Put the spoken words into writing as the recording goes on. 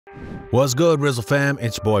What's good, RIZZLE fam?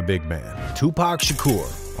 It's your boy Big Man. Tupac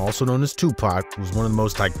Shakur, also known as Tupac, was one of the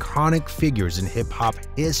most iconic figures in hip-hop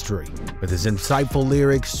history. With his insightful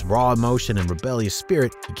lyrics, raw emotion, and rebellious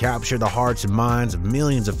spirit, he captured the hearts and minds of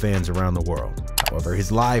millions of fans around the world. However,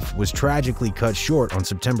 his life was tragically cut short on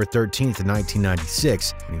September 13th,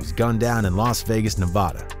 1996, when he was gunned down in Las Vegas,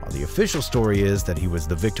 Nevada. While the official story is that he was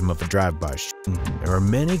the victim of a drive-by shooting, there are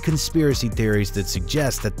many conspiracy theories that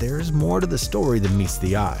suggest that there is more to the story than meets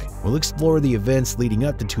the eye. We'll explore the events leading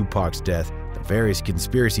up to Tupac's death, the various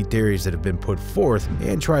conspiracy theories that have been put forth,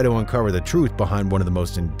 and try to uncover the truth behind one of the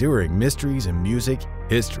most enduring mysteries in music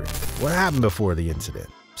history. What happened before the incident?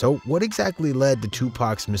 So what exactly led to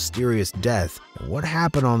Tupac's mysterious death, and what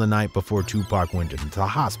happened on the night before Tupac went into the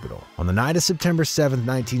hospital? On the night of September 7,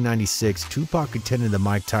 1996, Tupac attended the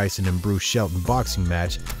Mike Tyson and Bruce Shelton boxing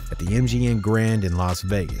match at the MGM Grand in Las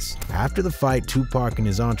Vegas. After the fight, Tupac and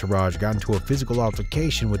his entourage got into a physical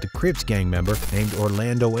altercation with the Crips gang member named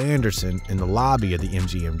Orlando Anderson in the lobby of the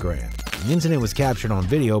MGM Grand. The incident was captured on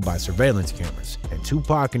video by surveillance cameras, and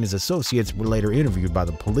Tupac and his associates were later interviewed by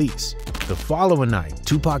the police. The following night,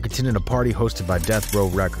 Tupac attended a party hosted by Death Row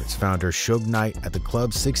Records founder Suge Knight at the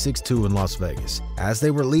Club 662 in Las Vegas. As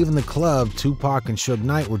they were leaving the club, Tupac and Suge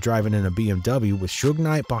Knight were driving in a BMW with Suge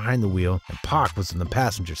Knight behind the wheel and Pac was in the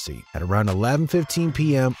passenger seat. At around 11:15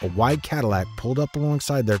 p.m., a white Cadillac pulled up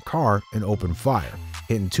alongside their car and opened fire,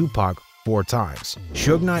 hitting Tupac 4 times.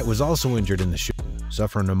 Suge Knight was also injured in the shooting,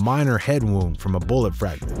 suffering a minor head wound from a bullet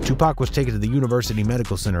fragment. Tupac was taken to the University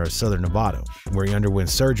Medical Center of Southern Nevada, where he underwent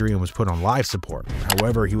surgery and was put on life support.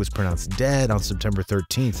 However, he was pronounced dead on September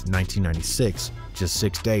 13th, 1996, just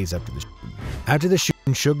 6 days after the shooting. After the shooting,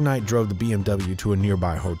 Suge Knight drove the BMW to a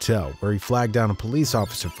nearby hotel, where he flagged down a police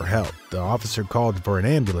officer for help. The officer called for an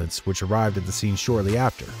ambulance, which arrived at the scene shortly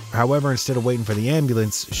after. However, instead of waiting for the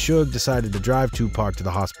ambulance, Suge decided to drive Tupac to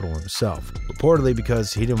the hospital himself, reportedly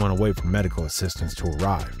because he didn't want to wait for medical assistance to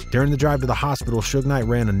arrive. During the drive to the hospital, Suge Knight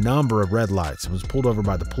ran a number of red lights and was pulled over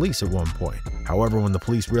by the police at one point. However, when the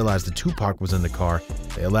police realized that Tupac was in the car,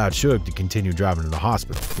 they allowed Suge to continue driving to the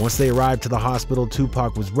hospital. Once they arrived to the hospital,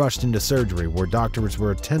 Tupac was rushed into surgery, where doctors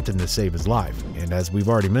were attempting to save his life. And as we've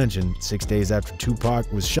already mentioned, 6 days after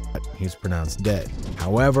Tupac was shot, he was pronounced dead.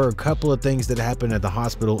 However, a couple of things that happened at the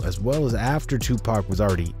hospital as well as after Tupac was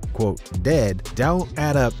already, quote, dead, don't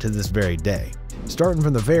add up to this very day. Starting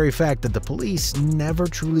from the very fact that the police never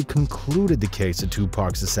truly concluded the case of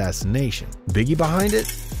Tupac's assassination. Biggie behind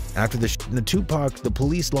it? After the shooting of Tupac, the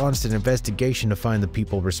police launched an investigation to find the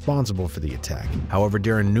people responsible for the attack. However,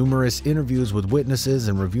 during numerous interviews with witnesses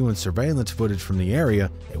and reviewing surveillance footage from the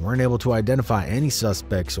area, they weren't able to identify any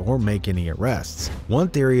suspects or make any arrests. One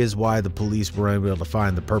theory is why the police were unable to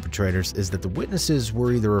find the perpetrators is that the witnesses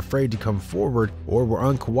were either afraid to come forward or were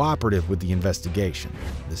uncooperative with the investigation.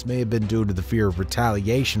 This may have been due to the fear of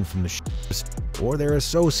retaliation from the shooters or their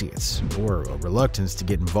associates, or a reluctance to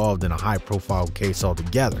get involved in a high-profile case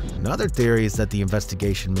altogether. Another theory is that the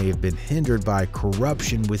investigation may have been hindered by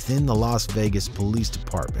corruption within the Las Vegas Police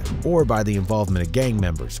Department, or by the involvement of gang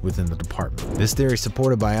members within the department. This theory is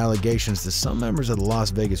supported by allegations that some members of the Las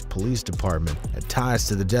Vegas Police Department had ties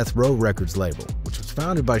to the Death Row Records label, which was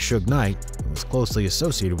founded by Suge Knight and was closely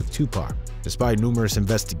associated with Tupac. Despite numerous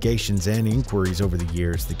investigations and inquiries over the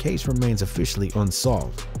years, the case remains officially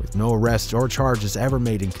unsolved, with no arrests or charges ever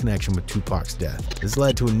made in connection with Tupac's death. This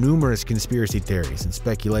led to numerous conspiracy theories and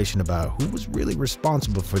speculation about who was really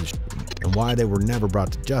responsible for the shooting and why they were never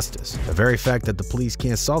brought to justice. The very fact that the police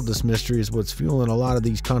can't solve this mystery is what's fueling a lot of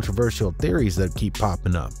these controversial theories that keep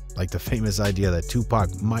popping up, like the famous idea that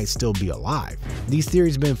Tupac might still be alive. These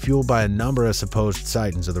theories have been fueled by a number of supposed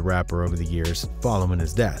sightings of the rapper over the years following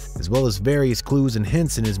his death, as well as various clues and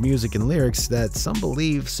hints in his music and lyrics that some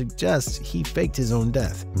believe suggest he faked his own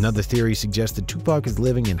death. Another theory suggests that Tupac is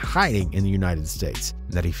living in hiding in the United States,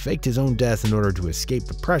 and that he faked his own death in order to escape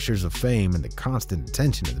the pressures of fame and the constant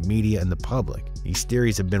attention of the media and the public. These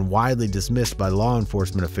theories have been widely dismissed by law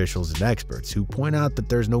enforcement officials and experts, who point out that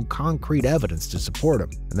there's no concrete evidence to support them,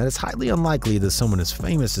 and that it's highly unlikely that someone as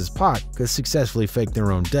famous as Pac could successfully fake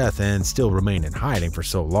their own death and still remain in hiding for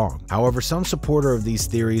so long. However, some supporter of these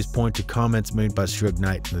theories point to comments made by Suge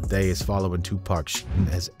Knight in the days following Tupac's shooting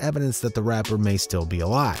as evidence that the rapper may still be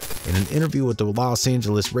alive. In an interview with the Los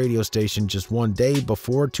Angeles radio station just one day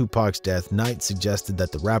before Tupac's death, Knight suggested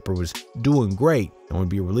that the rapper was doing great and would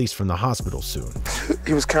be released from the hospital soon.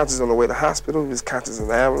 He was conscious on the way to the hospital, he was conscious in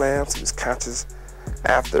the ambulance, he was conscious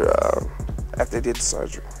after they did the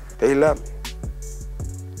surgery. They left me.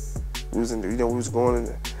 We was in, we was going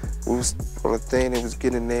in, we was on the thing, and was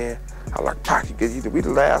getting there. I was like, Pac, we the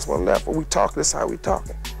last one left. When we talk, this is how we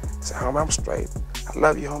talking. I said, I'm straight. I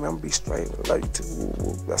love you, homie. I'm gonna be straight. I love you too. Woo,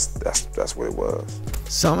 woo. That's what it was.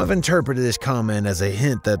 Some have interpreted this comment as a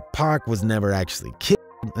hint that Pac was never actually killed,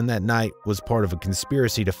 and that Knight was part of a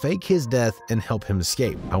conspiracy to fake his death and help him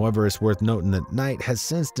escape. However, it's worth noting that Knight has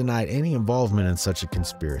since denied any involvement in such a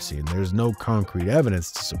conspiracy, and there's no concrete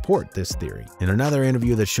evidence to support this theory. In another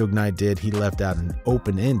interview that Suge Knight did, he left out an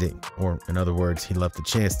open ending, or in other words, he left the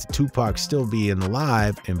chance to Tupac still being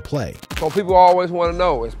alive in play. So people always want to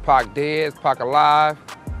know, is Pac dead? Is Pac alive?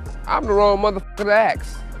 I'm the wrong motherfucker to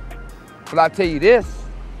ask. But I tell you this,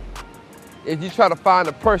 if you try to find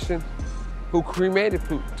a person who cremated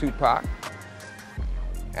Tupac,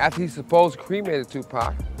 after he supposedly cremated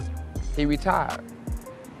Tupac, he retired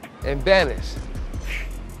and vanished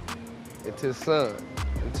into the sun,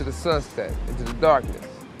 into the sunset, into the darkness.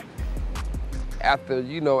 After, if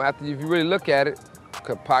you really look at it,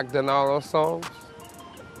 because Pac done all those songs,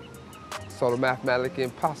 sort of mathematically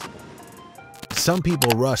impossible. Some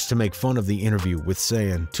people rushed to make fun of the interview with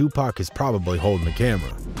saying Tupac is probably holding the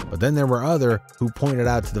camera. But then there were others who pointed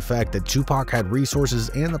out to the fact that Tupac had resources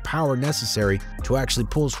and the power necessary to actually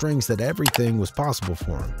pull strings, that everything was possible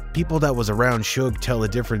for him. People that was around Suge tell a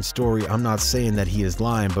different story. I'm not saying that he is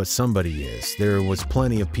lying, but somebody is. There was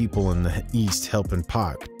plenty of people in the East helping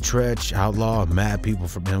Pac. Tretch, Outlaw, mad people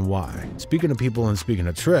from NY. Speaking of people and speaking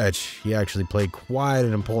of Tretch, he actually played quite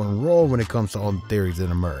an important role when it comes to all the theories that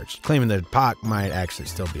emerged, claiming that Pac might actually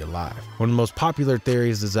still be alive. One of the most popular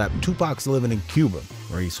theories is that Tupac's living in Cuba,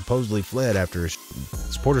 where he supposedly fled after his shooting.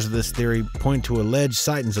 Supporters of this theory point to alleged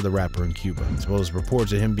sightings of the rapper in Cuba, as well as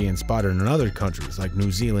reports of him being spotted in other countries like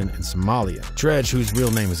New Zealand and Somalia. Tretch, whose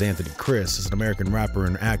real name is Anthony Chris, is an American rapper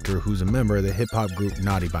and actor who's a member of the hip-hop group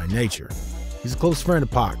Naughty by Nature. He's a close friend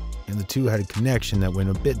of Pac, and the two had a connection that went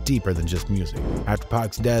a bit deeper than just music. After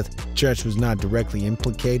Pac's death, Tretch was not directly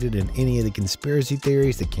implicated in any of the conspiracy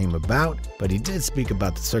theories that came about, but he did speak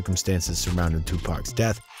about the circumstances surrounding Tupac's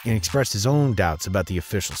death and expressed his own doubts about the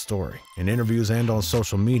official story. In interviews and on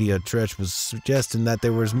social media, Tretch was suggesting that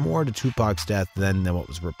there was more to Tupac's death than what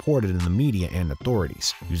was reported in the media and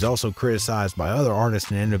authorities. He was also criticized by other artists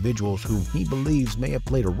and individuals who he believes may have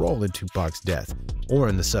played a role in Tupac's death or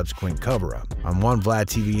in the subsequent cover-up. On one Vlad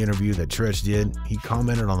TV interview that Tretch did, he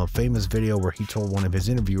commented on a famous video where he told one of his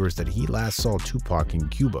interviewers that he last saw Tupac in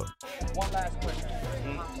Cuba. One last question.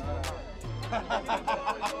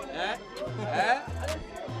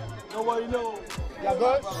 Nobody knows. Y'all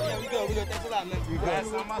good? Yeah, we good. Thanks a lot, man.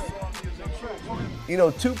 You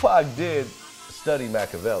know, Tupac did study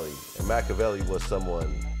Machiavelli, and Machiavelli was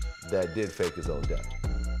someone that did fake his own death.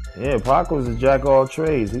 Yeah, Pac was a jack of all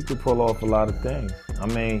trades. He could pull off a lot of things. I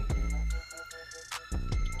mean,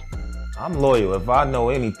 I'm loyal. If I know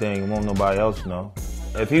anything, won't nobody else know.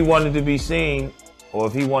 If he wanted to be seen, or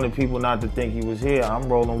if he wanted people not to think he was here, I'm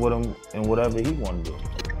rolling with him in whatever he wanted to do.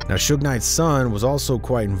 Now, Suge Knight's son was also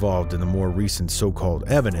quite involved in the more recent so-called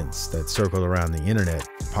evidence that circled around the internet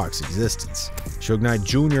of Pac's existence. Suge Knight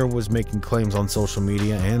Jr. was making claims on social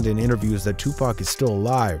media and in interviews that Tupac is still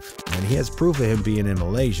alive, and he has proof of him being in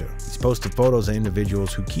Malaysia. He's posted photos of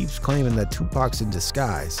individuals who keeps claiming that Tupac's in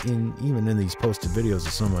disguise, even in these posted videos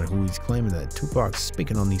of someone who he's claiming that Tupac's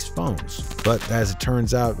speaking on these phones. But as it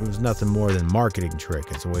turns out, it was nothing more than a marketing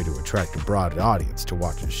trick as a way to attract a broad audience to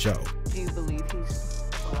watch his show. Do you believe he's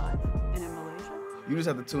alive and in Malaysia? You just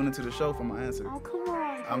have to tune into the show for my answer. Oh, come on.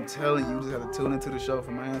 I'm telling you, you just have to tune into the show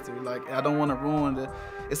for my answer. Like, I don't want to ruin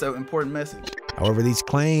it's an important message. However, these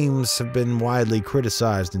claims have been widely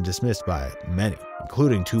criticized and dismissed by many,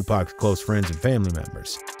 including Tupac's close friends and family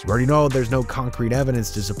members. As you already know, there's no concrete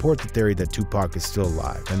evidence to support the theory that Tupac is still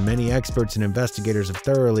alive, and many experts and investigators have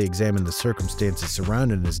thoroughly examined the circumstances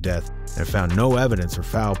surrounding his death and have found no evidence for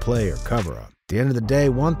foul play or cover-up. At the end of the day,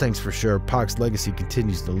 one thing's for sure, Pac's legacy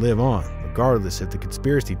continues to live on, regardless if the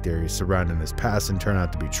conspiracy theories surrounding his passing turn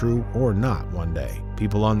out to be true or not one day.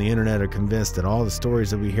 People on the internet are convinced that all the stories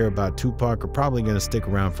that we hear about Tupac are probably going to stick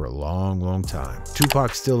around for a long, long time.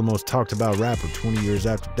 Tupac's still the most talked about rapper 20 years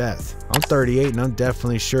after death. I'm 38 and I'm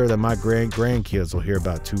definitely sure that my grandkids will hear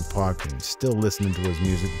about Tupac and still listening to his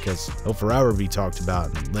music because he'll forever be talked about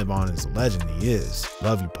and live on as a legend he is.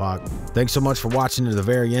 Love you, Pac. Thanks so much for watching to the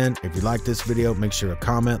very end. If you like this video, make sure to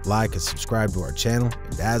comment, like, and subscribe to our channel.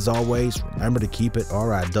 And as always, remember to keep it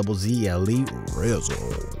RIZZLE,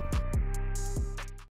 RIZZLE.